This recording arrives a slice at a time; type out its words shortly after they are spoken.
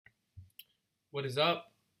What is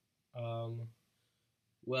up?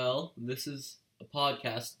 Well, this is a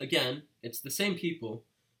podcast. Again, it's the same people.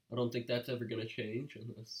 I don't think that's ever going to change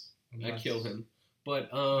unless I kill him. But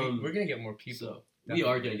we're gonna get more people. So we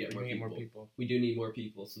are going to get more people. We do need more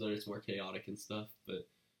people so that it's more chaotic and stuff. But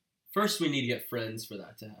first we need to get friends for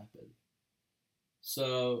that to happen.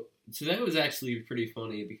 So today was actually pretty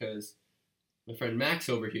funny because my friend Max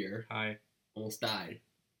over here almost died.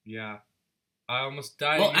 Yeah. I almost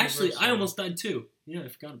died. Well, actually, I almost died too. Yeah, I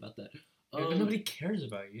forgot about that. Yeah, but nobody cares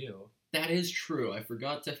about you. That is true. I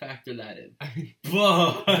forgot to factor that in. I mean,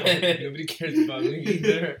 but nobody cares about me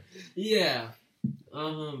either. Yeah.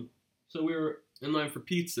 So we were in line for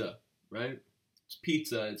pizza, right? It's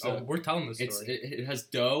pizza. It's we're telling the story. It has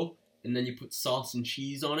dough, and then you put sauce and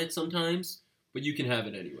cheese on it sometimes. But you can have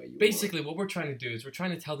it anyway. Basically, what we're trying to do is we're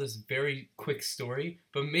trying to tell this very quick story,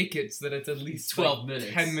 but make it so that it's at least 12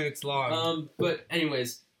 minutes. 10 minutes long. But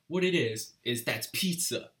anyways, what it is that's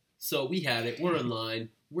pizza. So we had it. We're in line.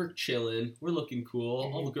 We're chilling. We're looking cool.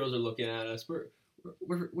 Mm-hmm. All the girls are looking at us.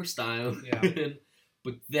 We're styling. Yeah.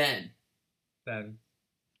 But then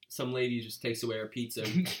some lady just takes away our pizza,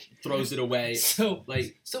 and throws it away. So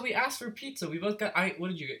we asked for pizza. We both got. What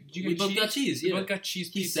did you get? Did you get we cheese? both got cheese. Yeah. We both got cheese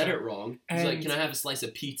pizza. He said it wrong. He's like, And- "Can I have a slice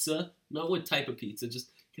of pizza? Not what type of pizza.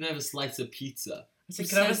 Just can I have a slice of pizza?" I said, Who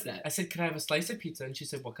 "Can I says have that? I said, "Can I have a slice of pizza?" And she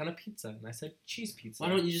said, "What kind of pizza?" And I said, "Cheese pizza." Why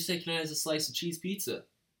don't you just say, "Can I have a slice of cheese pizza?"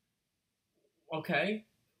 Okay.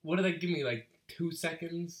 What did they give me? Like 2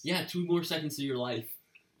 seconds? Yeah, 2 more seconds of your life.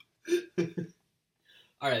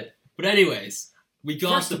 All right, but anyways, we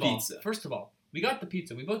got the pizza. First of all, we got the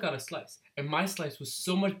pizza. We both got a slice, and my slice was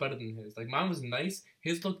so much better than his. Like mine was nice.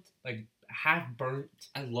 His looked like half burnt.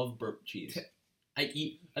 I love burnt cheese. I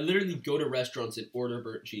literally go to restaurants and order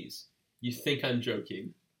burnt cheese. You think I'm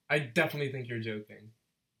joking? I definitely think you're joking.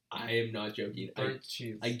 I am not joking. Burnt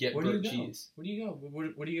cheese. I get Where burnt do you go? cheese. Where do you go?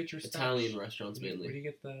 Where do you get your stash? Italian restaurants mainly. Where do you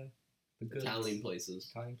get the goods? Italian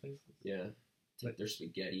places. Italian places. Yeah. Take their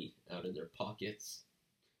spaghetti out in their pockets,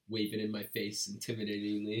 wave it in my face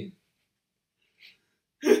intimidatingly.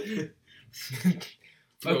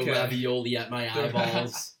 Throw Okay. ravioli at my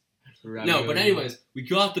eyeballs. No, but anyways, we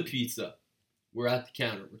got the pizza. We're at the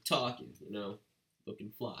counter. We're talking,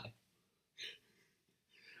 looking fly.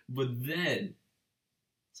 But then,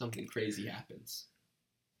 something crazy happens.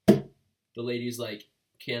 The lady's like,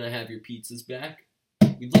 "Can I have your pizzas back?"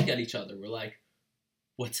 We look at each other. We're like,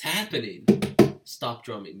 "What's happening?" Stop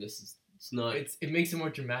drumming. It's not. It makes it more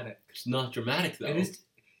dramatic. It's not dramatic though. It is.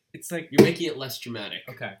 It's like You're making it less dramatic.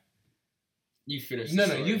 okay. You finish. No,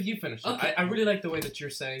 story. you finish. Okay. I really like the way that you're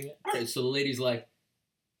saying it. Okay, so the lady's like,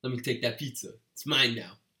 "Let me take that pizza. It's mine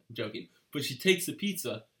now." I'm joking. But she takes the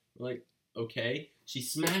pizza. We're like, okay. She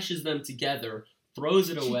smashes them together, throws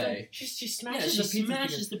it away. She She smashes the pizza.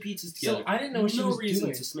 smashes the pizzas together. So I didn't know what she was reason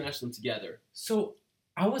doing. to smash them together. So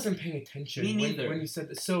I wasn't paying attention. Me neither. When you said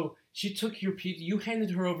this. So she took your pizza. You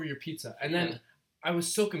handed her over your pizza, and then Yeah. I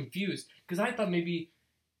was so confused because I thought maybe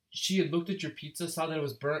she had looked at your pizza, saw that it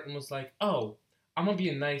was burnt, and was like, "Oh, I'm gonna be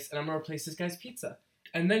nice, and I'm gonna replace this guy's pizza."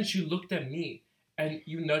 And then she looked at me, and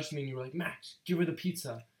you nudged me, and you were like, "Max, give her the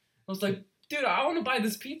pizza." I was like, "Dude, I want to buy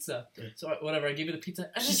this pizza." So whatever, I gave her the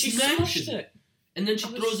pizza, and then she smashed it. And then she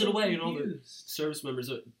I was throws it so away, and all the confused. service members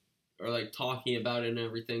are like talking about it and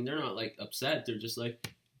everything. They're not like upset. They're just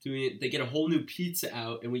like doing it. They get a whole new pizza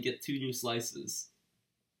out, and we get 2 new slices.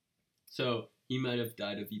 So he might have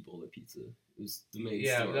died of Ebola pizza. It was the main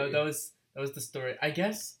story. Yeah, that was the story. I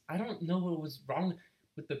guess I don't know what was wrong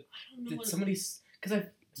with the. I don't know. Did somebody? Because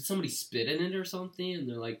Did somebody spit in it or something? And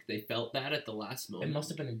they're like, they felt that at the last it moment. must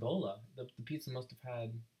have been Ebola. The pizza must have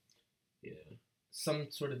had Yeah. some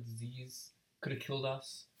sort of disease. Could have killed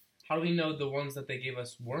us. How do we know the ones that they gave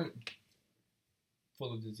us weren't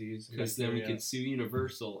full of disease? and Because then we bacteria? could sue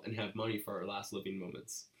Universal and have money for our last living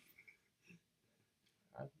moments.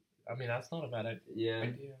 I mean, that's not a bad Yeah.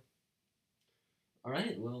 idea. All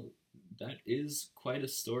right. Well, that is quite a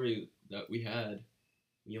story that we had.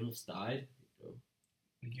 We almost died.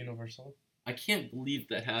 Like Universal. I can't believe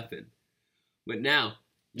that happened. But now,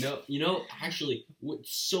 actually,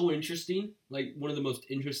 what's so interesting, like one of the most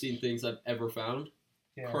interesting things I've ever found,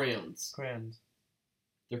 Yeah. crayons. Crayons.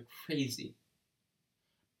 They're crazy.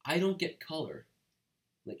 I don't get color.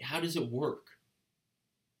 Like, how does it work?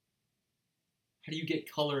 How do you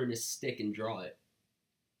get color in a stick and draw it?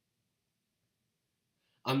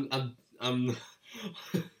 I'm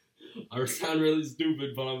I sound really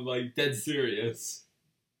stupid, but I'm like dead serious.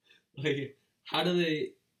 Like, how do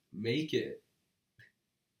they make it?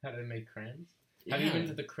 How do they make crayons? Yeah. Have you been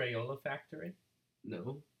to the Crayola factory?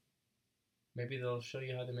 No. Maybe they'll show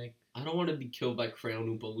you how to make. I don't want to be killed by crayon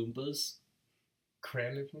Oompa Loompas.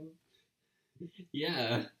 Crayon influence.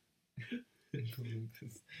 Yeah.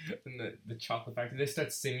 And the chocolate factory. They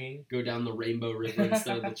start singing. Go down the Rainbow River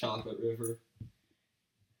instead of the Chocolate River.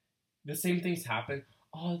 The same things happen.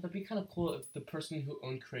 Oh, that'd be kind of cool if the person who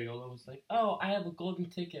owned Crayola was like, "Oh, I have a golden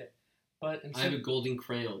ticket, but I instead have a golden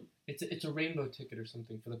crayon. it's a rainbow ticket or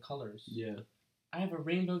something for the colors. Yeah. I have a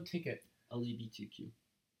rainbow ticket." LGBTQ.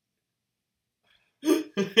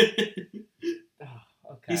 Oh,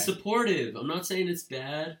 okay. He's supportive. I'm not saying it's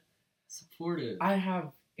bad. Supportive. I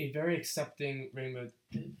have a very accepting rainbow.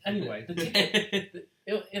 Anyway, the ticket.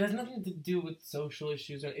 It has nothing to do with social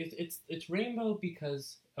issues. It's rainbow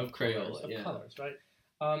because Of colors, Crayola, of yeah. colors, right?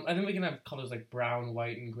 And then we can have colors like brown,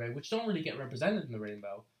 white, and gray, which don't really get represented in the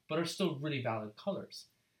rainbow, but are still really valid colors.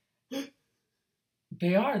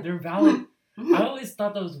 They are. They're valid. I always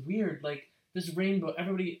thought that was weird. Like, this rainbow,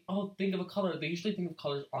 everybody, think of a color. They usually think of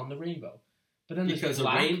colors on the rainbow. But then Because there's a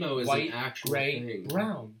black, rainbow is white, an actual gray, thing.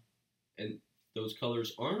 brown. And those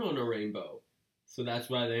colors aren't on a rainbow. So that's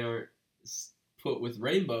why they aren't put with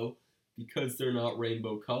rainbow, because they're not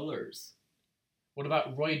rainbow colors. What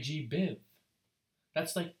about Roy G. Biv?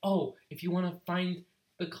 That's like, if you want to find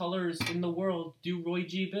the colors in the world, do Roy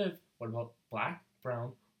G. Biv. What about black,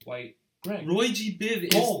 brown, white, gray? Roy G. Biv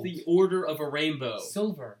Gold. is the order of a rainbow.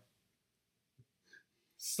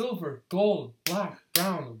 Silver, gold, black,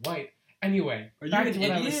 brown, white. Anyway, Are you back an to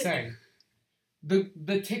what I was idiot? saying.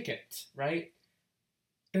 The ticket, right?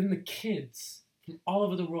 Then the kids from all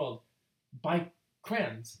over the world buy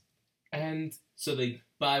crayons. And So they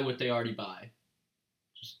buy what they already buy.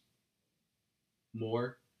 Just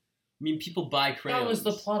more. I mean, people buy crayons. that was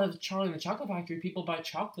the plot of Charlie and the Chocolate Factory. People buy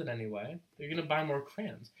chocolate anyway. They're going to buy more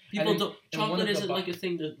crayons. People And don't. and one Chocolate of the isn't like a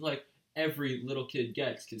thing that like every little kid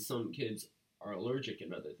gets, because some kids are allergic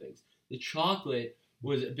and other things. The chocolate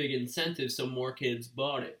was a big incentive, so more kids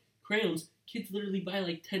bought it. Crayons, kids literally buy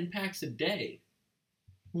like 10 packs a day.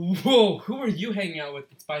 Whoa, who are you hanging out with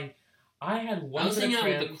that's buying? I had one I was set of hanging out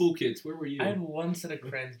crayons. with the cool kids. Where were you? I had one set of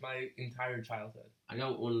crayons my entire childhood. I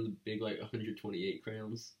got one of the big like 128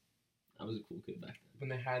 crayons. I was a cool kid back then. When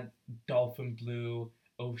they had dolphin blue,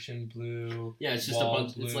 ocean blue. Yeah, it's just a wall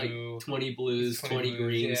bunch. It's like blue. 20 blues, 20 20 blues,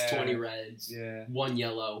 greens, yeah. 20 reds, Yeah. 1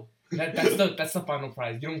 yellow. That's the final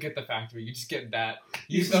prize. You don't get the factory. You just get that.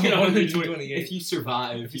 You get get 128. If you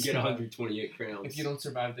survive, If you you get survive. 128 crayons. If you don't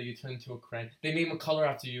survive, then you turn into a crayon. They name a color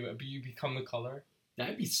after you, but you become the color.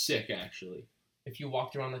 That'd be sick, actually. If you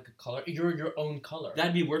walked around like a color, you're your own color.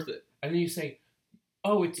 That'd be worth it. And then you say,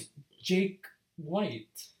 "Oh, it's Jake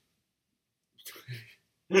White."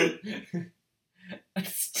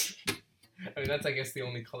 That's I guess the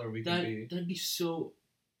only color we can be. That'd be so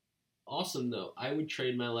awesome, though. I would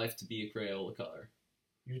trade my life to be a Crayola color.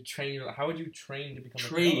 You train your. How would you train to become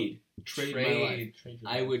Trade a my life. Trade your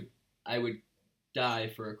I life. would die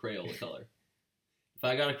for a Crayola color. If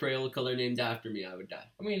I got a Crayola color named after me, I would die.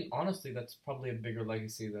 I mean, honestly, that's probably a bigger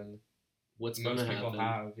legacy than What's most gonna people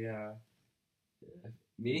happen? have. Yeah.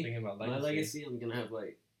 Me? Thinking about My legacy, I'm gonna have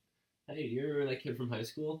like, hey, you remember that kid from high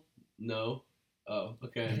school? No. Oh,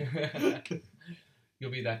 okay. You'll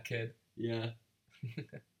be that kid. Yeah.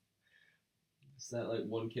 It's that like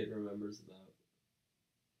one kid remembers about.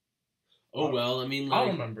 Oh well, I mean, I'll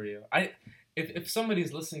like, remember you. If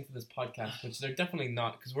somebody's listening to this podcast, which they're definitely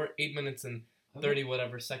not, because we're 8 minutes and 30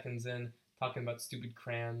 whatever seconds in talking about stupid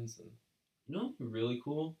crayons and. You know, what'd be really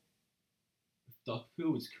cool. If duck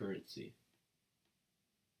poo was currency.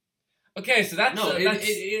 Okay, so that's No, that's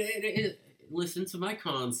listen to my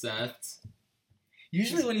concept.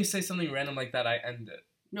 usually when you say something random like that, I end it.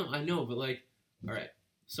 No, I know, but like, all right.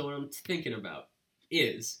 So what I'm thinking about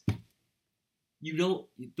is,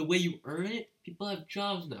 the way you earn it. People have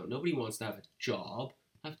jobs now. Nobody wants to have a job.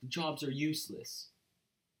 Half the jobs are useless.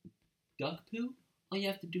 Duck poo? All you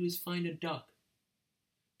have to do is find a duck.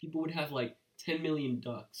 People would have like 10 million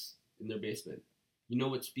ducks in their basement. You know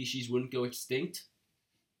what species wouldn't go extinct?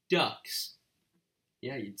 Ducks.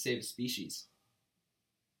 Yeah, you'd save a species.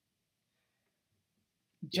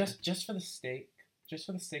 Just for the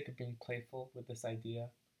sake of being playful with this idea,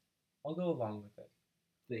 I'll go along with it.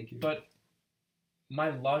 Thank you. But my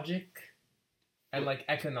logic and like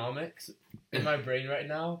economics in my brain right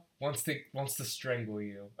now wants to strangle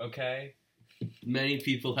you. Okay. Many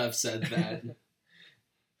people have said that.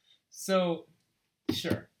 So,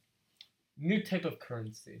 sure. New type of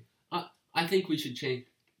currency. I think we should change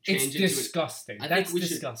It's it disgusting. to That's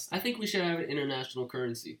disgusting. I think we should have an international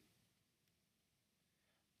currency.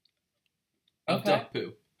 Of Okay. duck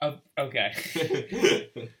poo. Okay.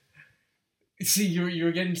 See,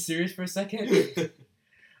 you're getting serious for a second?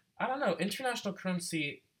 I don't know. International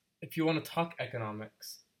currency, if you want to talk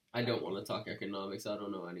economics, I don't want to talk economics. I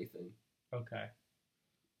don't know anything. Okay.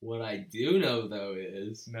 What I do know, though,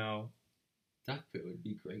 is No. duckpit would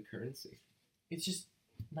be great currency. It's just,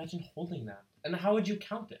 imagine holding that. And how would you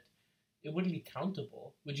count it? It wouldn't be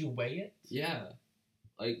countable. Would you weigh it? Yeah.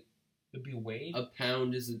 Like, It'd be weighed? a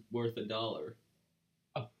pound is worth $1.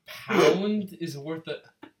 A pound is worth a...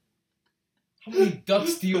 How many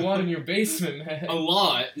ducks do you want in your basement, man? A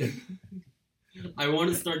lot. I want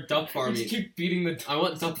to start duck farming. Just keep beating the I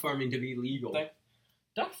want duck farming to be legal.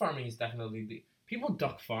 Duck farming is definitely legal. People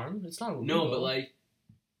duck farm. It's not illegal. No, but like,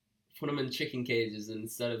 put them in chicken cages and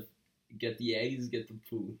instead of get the eggs, get the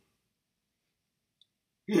poo.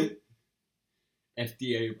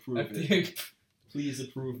 FDA approve it. FDA, Please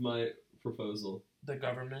approve my proposal. the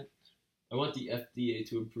government. I want the FDA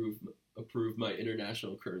to approve my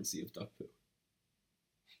international currency of duck poo.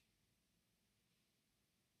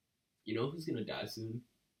 You know who's gonna die soon?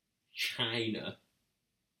 China.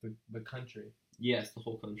 The country. Yes, the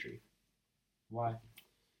whole country. Why?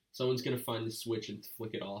 Someone's gonna find the switch and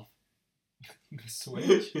flick it off. The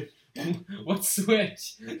switch? What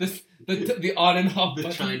switch? The on and off The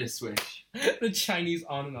button? China switch. The Chinese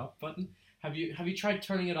on and off button? Have you tried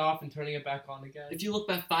turning it off and turning it back on again? If you look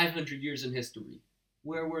back 500 years in history,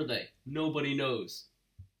 where were they? Nobody knows.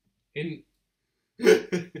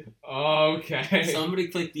 Okay. Somebody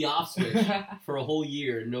clicked the off switch for a whole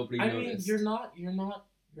year and nobody I mean, noticed. you're not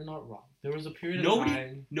wrong. There was a period of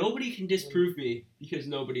time. Nobody can disprove me because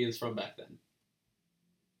nobody is from back then.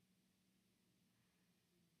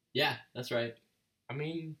 Yeah, that's right. I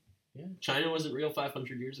mean, yeah. China wasn't real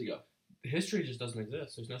 500 years ago. History just doesn't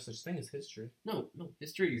exist. There's no such thing as history. No,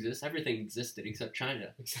 history exists. Everything existed except China.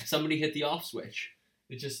 Exactly. Somebody hit the off switch.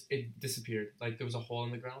 It disappeared. Like there was a hole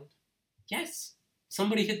in the ground, Yes,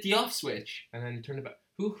 somebody hit the off switch. and then turned it back.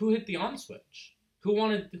 Who hit the on switch? Who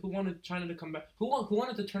wanted China to come back? Who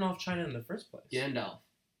wanted to turn off China in the first place? Gandalf.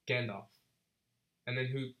 Gandalf. And then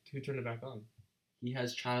who turned it back on? He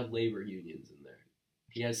has child labor unions in there.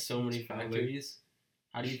 He has so many Child factories.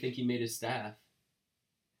 How do you think he made his staff?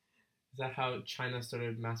 Is that how China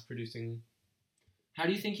started mass producing? How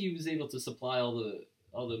do you think he was able to supply all the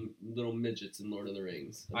little midgets in Lord of the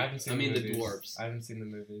Rings? I haven't seen. I mean the the movies. dwarves I haven't seen the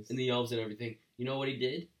movies. and the elves and everything. You know what he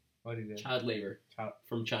did? What did he do? Child labor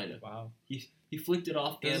from China. Wow. He flicked it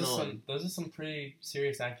off and on. Those are some pretty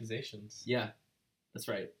serious accusations. Yeah, that's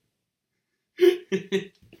right.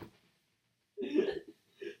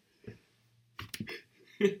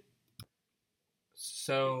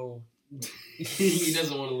 So He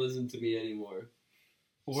doesn't want to listen to me anymore.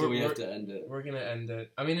 So we have to end it. We're gonna end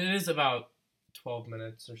it. I mean, it is about 12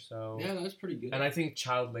 minutes or so. Yeah, that was pretty good. And I think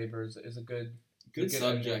child labor is a good Good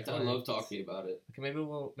subject. I ending love point. talking about it. Okay, maybe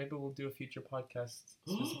we'll do a future podcast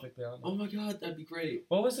specifically on it. Oh my god, that'd be great.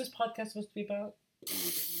 What was this podcast supposed to be about?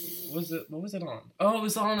 What was it on? Oh, it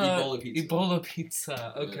was on Ebola pizza. Ebola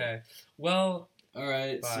pizza. Okay. Well, All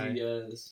right, bye. see you guys.